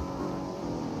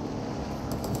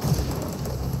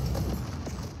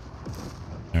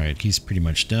 Alright, he's pretty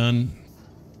much done.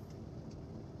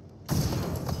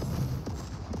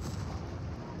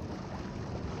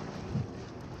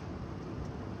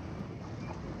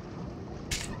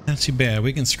 Not too bad.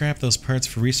 We can scrap those parts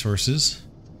for resources.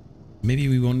 Maybe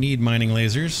we won't need mining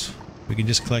lasers. We can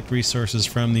just collect resources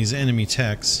from these enemy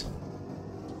techs.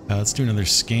 Let's do another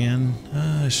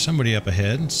scan. Somebody up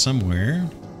ahead, somewhere.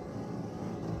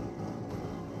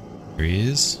 There he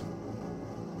is.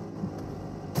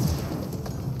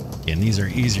 And these are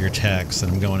easier attacks that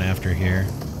I'm going after here.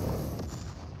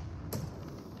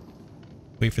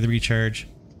 Wait for the recharge.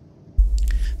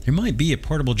 There might be a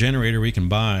portable generator we can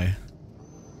buy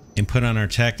and put on our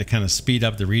tech to kind of speed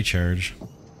up the recharge.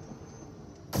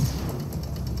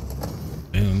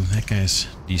 Boom, that guy's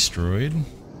destroyed.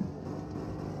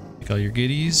 Take all your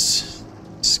goodies.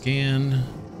 Scan.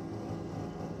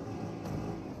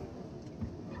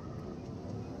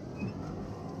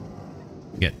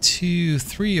 We got 2,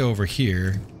 3 over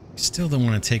here. Still don't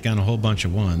want to take on a whole bunch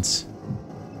at once.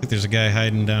 I think there's a guy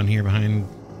hiding down here behind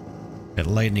that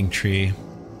lightning tree.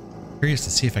 Curious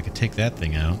to see if I could take that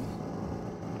thing out.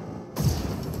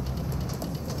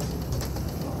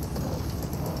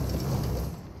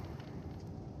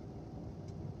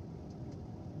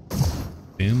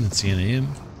 Boom, that's the end of him.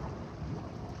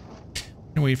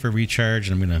 I'm gonna wait for a recharge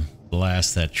and I'm gonna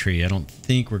blast that tree. I don't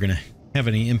think we're gonna have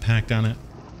any impact on it.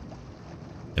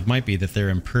 It might be that they're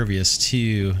impervious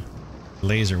to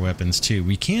laser weapons too.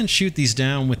 We can shoot these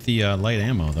down with the light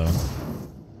ammo though.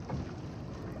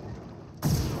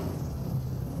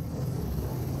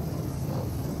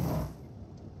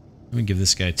 Let me give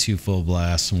this guy 2 full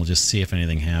blasts and we'll just see if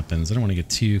anything happens. I don't want to get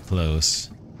too close.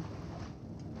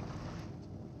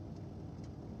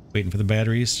 Waiting for the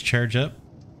batteries to charge up.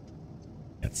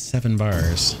 Got 7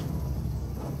 bars.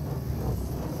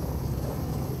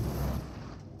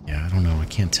 Yeah, I don't know. I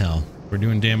can't tell if we're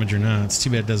doing damage or not. It's too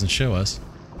bad it doesn't show us.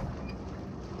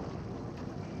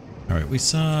 Alright, we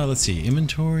saw, let's see,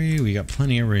 inventory. We got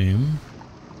plenty of room.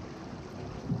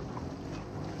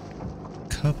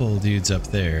 Couple dudes up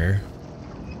there.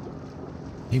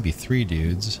 Maybe 3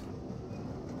 dudes.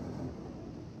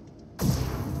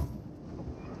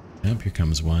 Yep, here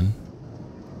comes one.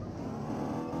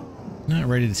 Not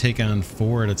ready to take on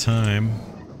 4 at a time.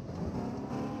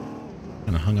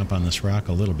 Kind of hung up on this rock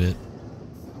a little bit.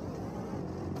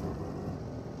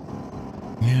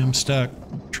 Yeah, I'm stuck.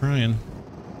 Trying.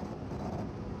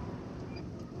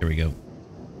 There we go.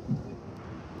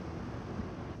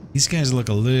 These guys look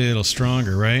a little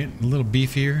stronger, right? A little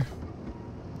beefier.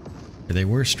 Or they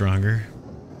were stronger.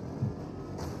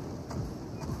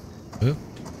 Oop.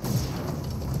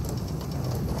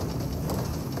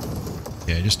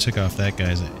 Yeah, I just took off that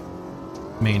guy's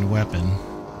main weapon.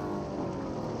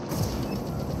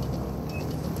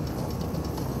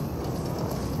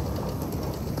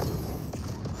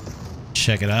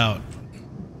 Check it out.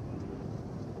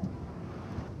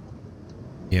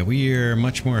 Yeah, we are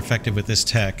much more effective with this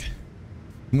tech.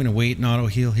 I'm gonna wait and auto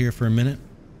heal here for a minute.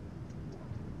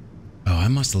 Oh, I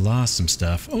must have lost some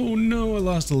stuff. Oh no, I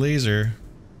lost a laser.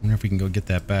 I wonder if we can go get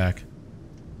that back.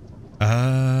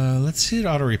 Let's hit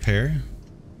auto repair.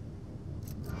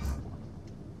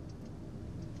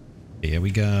 Yeah,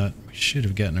 we should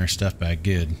have gotten our stuff back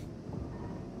good.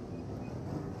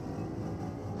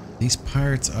 These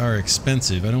parts are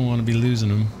expensive. I don't want to be losing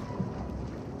them.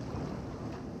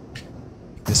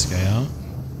 Take this guy out.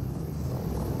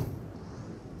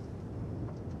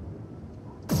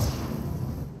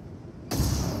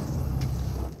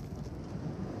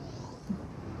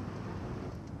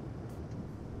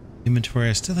 Inventory,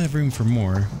 I still have room for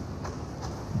more.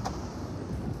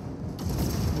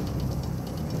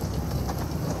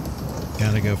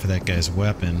 Gotta go for that guy's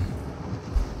weapon.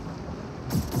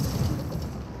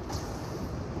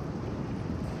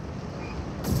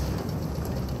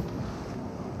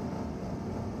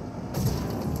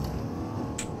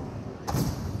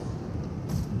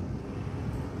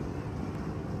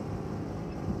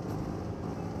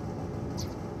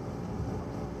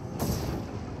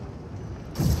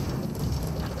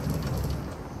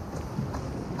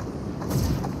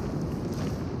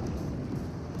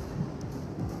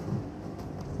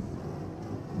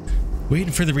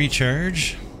 Waiting for the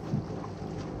recharge.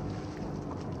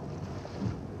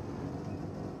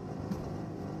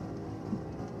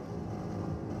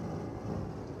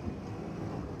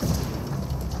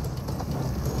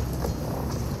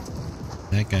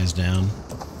 That guy's down.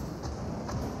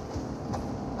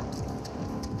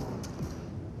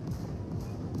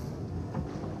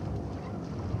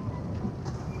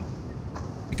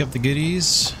 Pick up the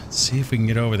goodies. Let's see if we can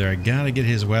get over there. I gotta get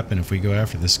his weapon if we go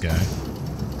after this guy.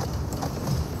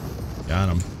 Got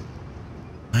him.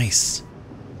 Nice.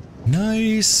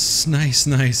 Nice, nice,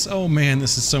 nice. Oh man,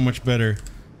 this is so much better.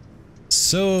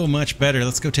 So much better.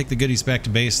 Let's go take the goodies back to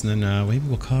base and then maybe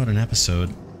we'll call it an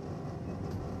episode.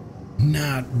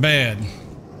 Not bad.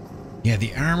 Yeah,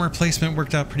 the armor placement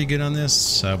worked out pretty good on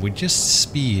this. We just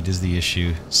speed is the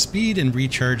issue. Speed and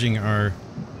recharging our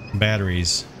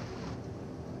batteries.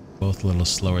 Both a little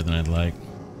slower than I'd like.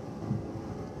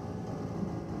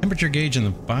 Temperature gauge in the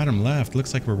bottom left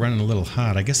looks like we're running a little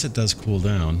hot. I guess it does cool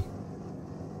down.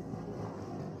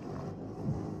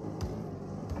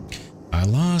 I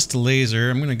lost a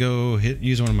laser. I'm going to go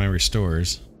use one of my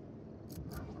restores.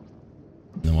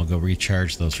 Then we'll go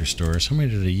recharge those restores. How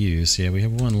many did I use? Yeah, we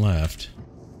have one left.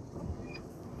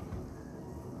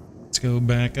 Let's go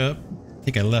back up. I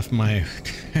think I left my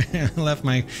left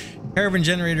my carbon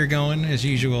generator going as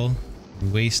usual.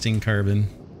 Wasting carbon.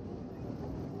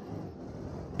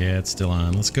 Yeah, it's still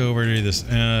on. Let's go over to this.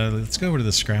 Let's go over to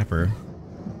the scrapper.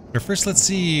 But first, let's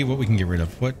see what we can get rid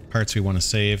of. What parts we want to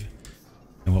save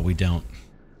and what we don't.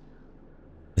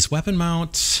 This weapon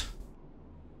mount.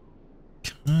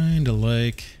 Kind of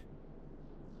like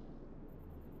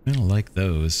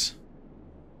those.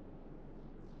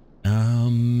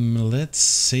 Let's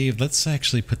save. Let's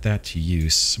actually put that to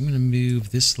use. I'm going to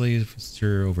move this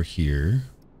laser over here.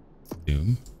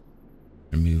 Boom.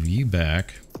 I'm going to move you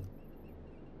back.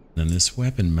 Then this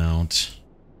weapon mount.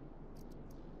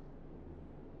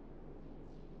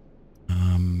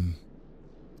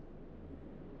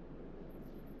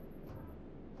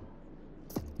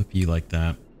 Flip you like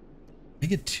that. Did I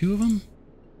get two of them?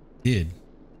 Did.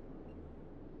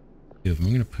 Two of them.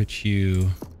 I'm going to put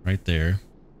you right there.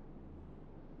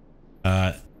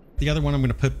 The other one I'm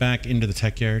going to put back into the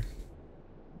tech yard.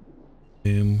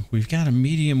 Boom. We've got a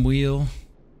medium wheel.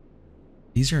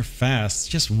 These are fast.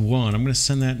 Just one. I'm going to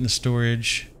send that into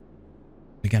storage.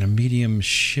 We got a medium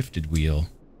shifted wheel.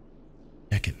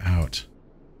 Check it out.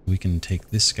 We can take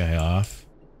this guy off.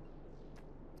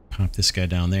 Pop this guy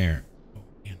down there.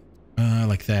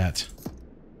 Like that.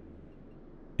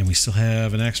 And we still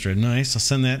have an extra. Nice. I'll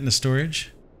send that into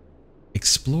storage.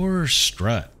 Explorer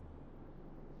strut.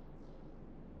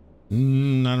 I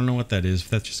don't know what that is. If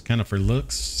that's just kind of for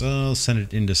looks, I'll send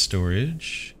it into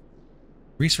storage.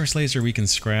 Resource laser we can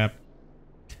scrap.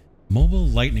 Mobile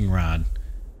lightning rod.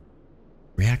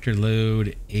 Reactor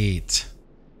load 8.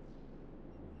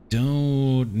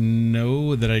 Don't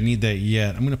know that I need that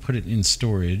yet. I'm going to put it in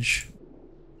storage.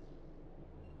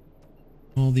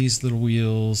 All these little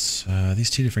wheels, these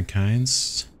two different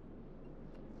kinds.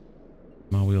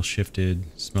 Small wheel shifted,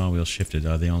 small wheel shifted.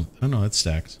 They all, oh no, it's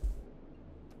stacked.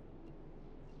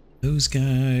 Those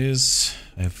guys,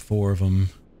 I have 4 of them.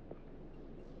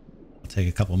 I'll take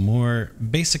a couple more.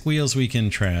 Basic wheels we can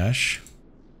trash.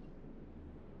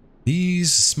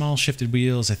 These small shifted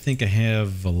wheels, I think I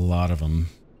have a lot of them.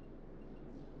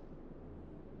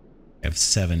 I have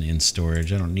 7 in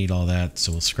storage. I don't need all that,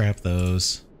 so we'll scrap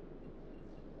those.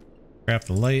 Scrap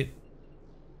the light.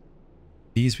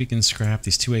 These we can scrap.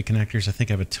 These 2-way connectors, I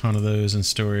think I have a ton of those in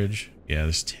storage. Yeah,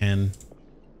 there's 10.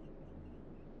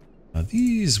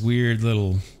 These weird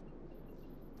little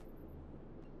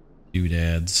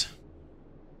doodads.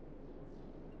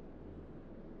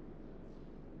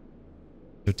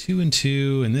 So 2 and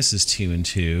 2, and this is 2 and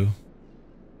 2.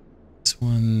 This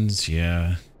one's,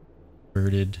 yeah,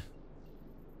 inverted.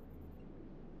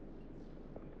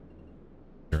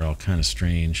 They're all kind of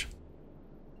strange.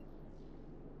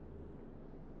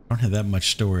 I don't have that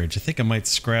much storage. I think I might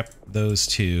scrap those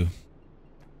 2.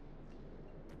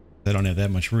 I don't have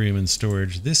that much room in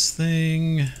storage. This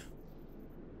thing,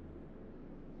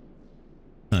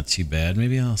 not too bad.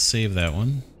 Maybe I'll save that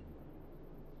one.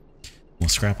 We'll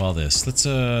scrap all this. Let's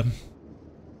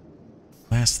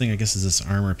last thing I guess is this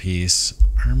armor piece.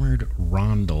 Armored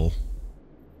rondel.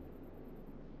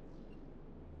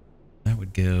 That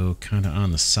would go kind of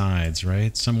on the sides,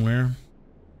 right? Somewhere.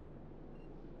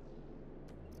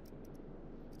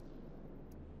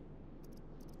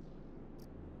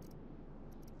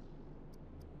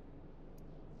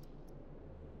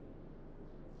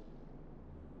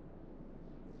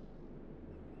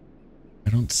 I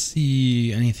don't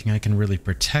see anything I can really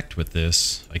protect with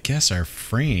this. I guess our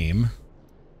frame.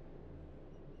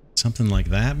 Something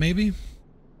like that, maybe?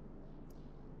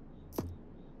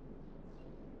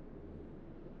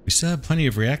 We still have plenty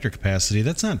of reactor capacity.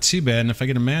 That's not too bad, and if I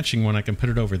get a matching one, I can put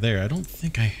it over there. I don't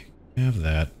think I have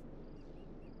that.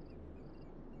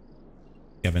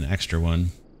 I have an extra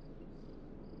one.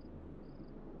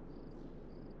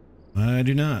 I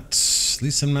do not. At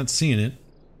least I'm not seeing it.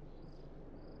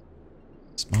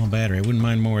 Small battery. I wouldn't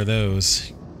mind more of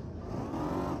those.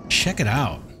 Check it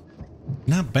out.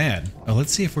 Not bad. Oh,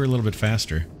 let's see if we're a little bit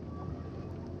faster.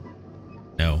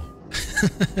 No.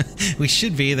 We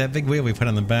should be. That big wheel we put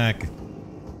on the back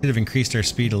should have increased our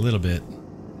speed a little bit.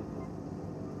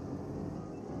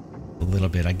 A little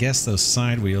bit. I guess those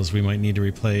side wheels we might need to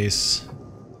replace.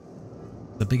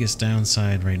 The biggest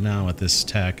downside right now with this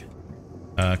tech.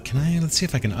 Let's see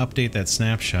if I can update that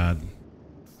snapshot.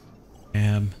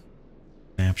 Tab.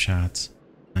 Snapshots.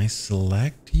 Can I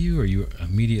select you, or are you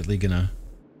immediately gonna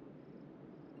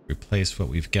replace what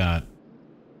we've got?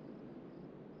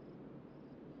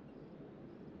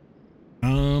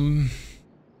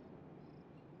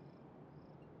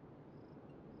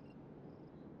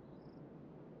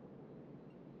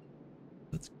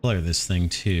 Let's color this thing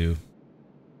too.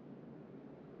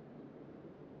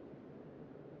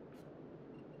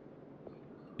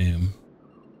 Boom.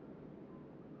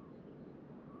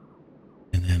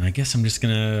 And then I guess I'm just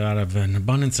gonna, out of an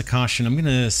abundance of caution, I'm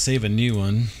gonna save a new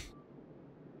one.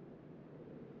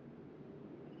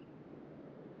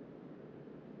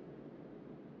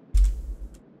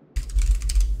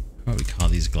 What do we call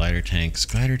these glider tanks?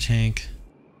 Glider tank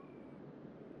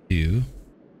 2.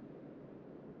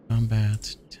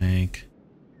 Combat tank.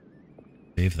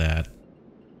 Save that.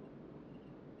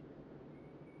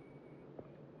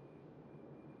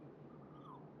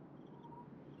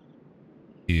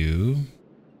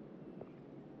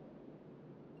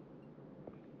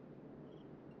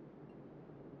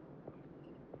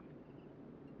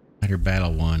 Glider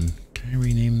Battle 1. Can I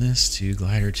rename this to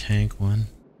Glider Tank 1?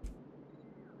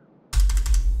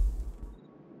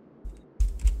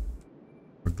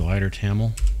 Or Glider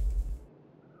Tamil?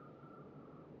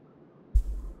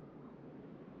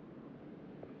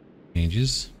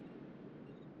 Changes.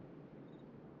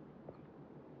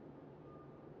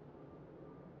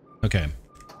 Okay.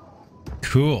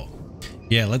 Cool.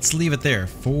 Yeah, let's leave it there.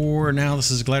 For now,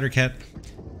 this is Glidercat.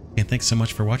 And thanks so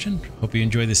much for watching. Hope you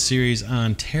enjoy this series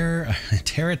on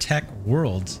TerraTech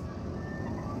Worlds.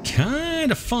 Kind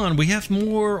of fun. We have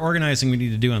more organizing we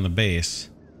need to do on the base.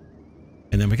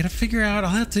 And then we gotta figure out, I'll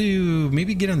have to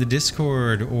maybe get on the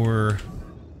Discord or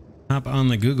hop on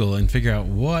the Google and figure out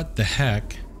what the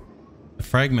heck the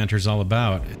fragmenter's all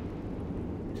about.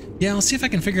 Yeah, I'll see if I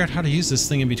can figure out how to use this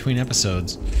thing in between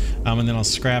episodes. And then I'll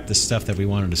scrap the stuff that we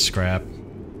wanted to scrap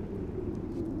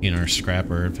in our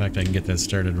scrapper. In fact, I can get that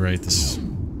started right this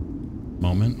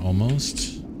moment,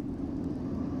 almost.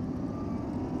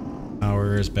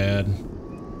 Power is bad.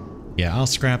 Yeah, I'll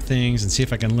scrap things and see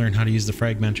if I can learn how to use the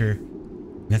fragmenter.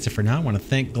 And that's it for now. I want to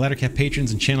thank Glidercat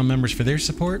patrons and channel members for their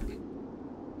support.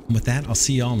 And with that, I'll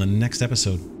see y'all in the next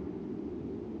episode.